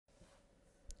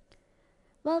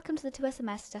Welcome to the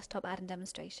 2SMS Desktop Add-in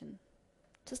demonstration.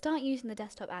 To start using the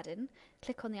Desktop add-in,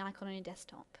 click on the icon on your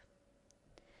desktop.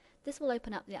 This will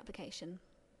open up the application.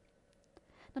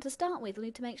 Now to start with, you'll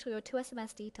need to make sure your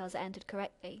 2SMS details are entered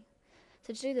correctly.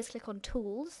 So to do this, click on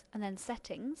Tools and then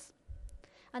Settings,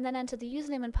 and then enter the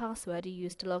username and password you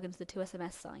used to log into the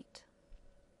 2SMS site.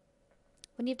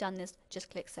 When you've done this, just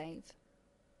click Save.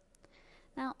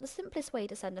 Now, the simplest way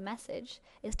to send a message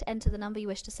is to enter the number you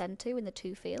wish to send to in the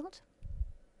To field,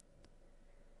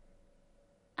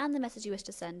 and the message you wish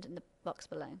to send in the box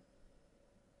below.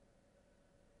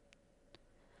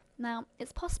 Now,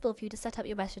 it's possible for you to set up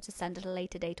your message to send at a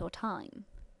later date or time.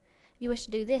 If you wish to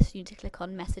do this, you need to click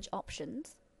on Message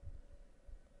Options,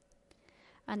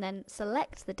 and then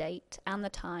select the date and the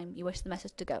time you wish the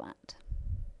message to go at.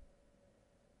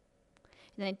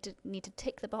 You then need to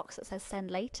tick the box that says Send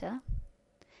Later,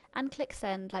 and click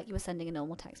Send like you were sending a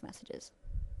normal text messages.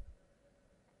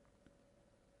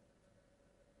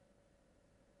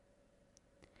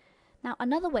 Now,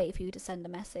 another way for you to send a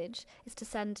message is to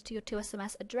send to your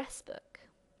 2SMS address book.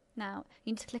 Now,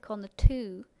 you need to click on the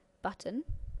To button,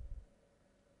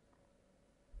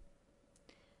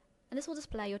 and this will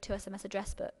display your 2SMS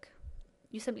address book.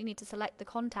 You simply need to select the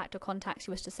contact or contacts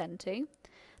you wish to send to.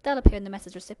 They'll appear in the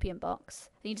message recipient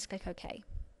box, and you just click OK.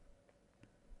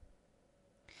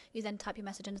 You then type your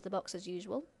message into the box as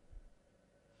usual,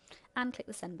 and click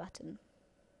the Send button.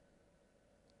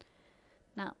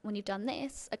 Now, when you've done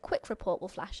this, a quick report will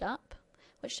flash up,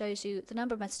 which shows you the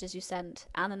number of messages you sent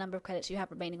and the number of credits you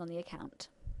have remaining on the account.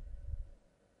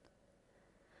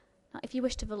 Now, if you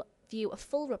wish to view a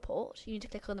full report, you need to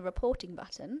click on the Reporting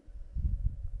button,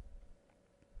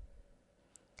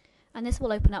 and this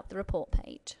will open up the report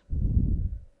page.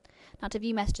 Now, to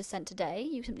view messages sent today,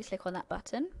 you simply click on that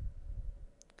button,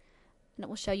 and it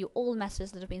will show you all the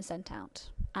messages that have been sent out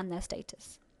and their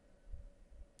status.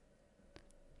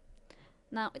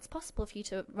 Now, it's possible for you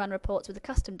to run reports with a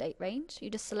custom date range. You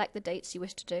just select the dates you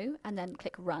wish to do and then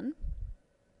click Run.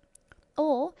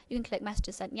 Or you can click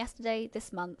Messages sent yesterday,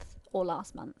 this month, or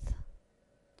last month.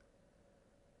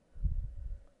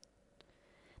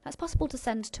 Now, it's possible to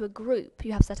send to a group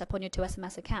you have set up on your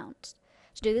 2SMS account.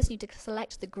 To do this, you need to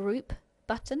select the Group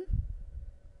button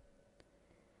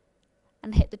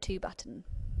and hit the To button.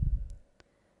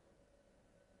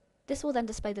 This will then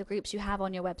display the groups you have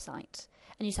on your website,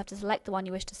 and you just have to select the one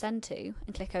you wish to send to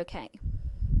and click OK.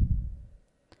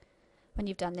 When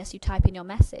you've done this, you type in your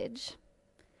message,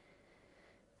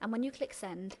 and when you click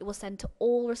Send, it will send to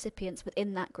all recipients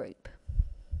within that group.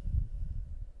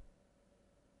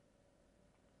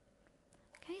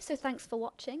 Okay, so thanks for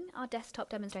watching our desktop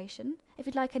demonstration. If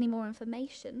you'd like any more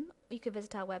information, you can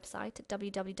visit our website at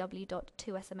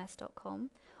www.2sms.com,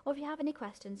 or if you have any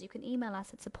questions, you can email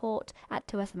us at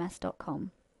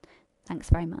support@2sms.com.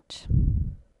 Thanks very much.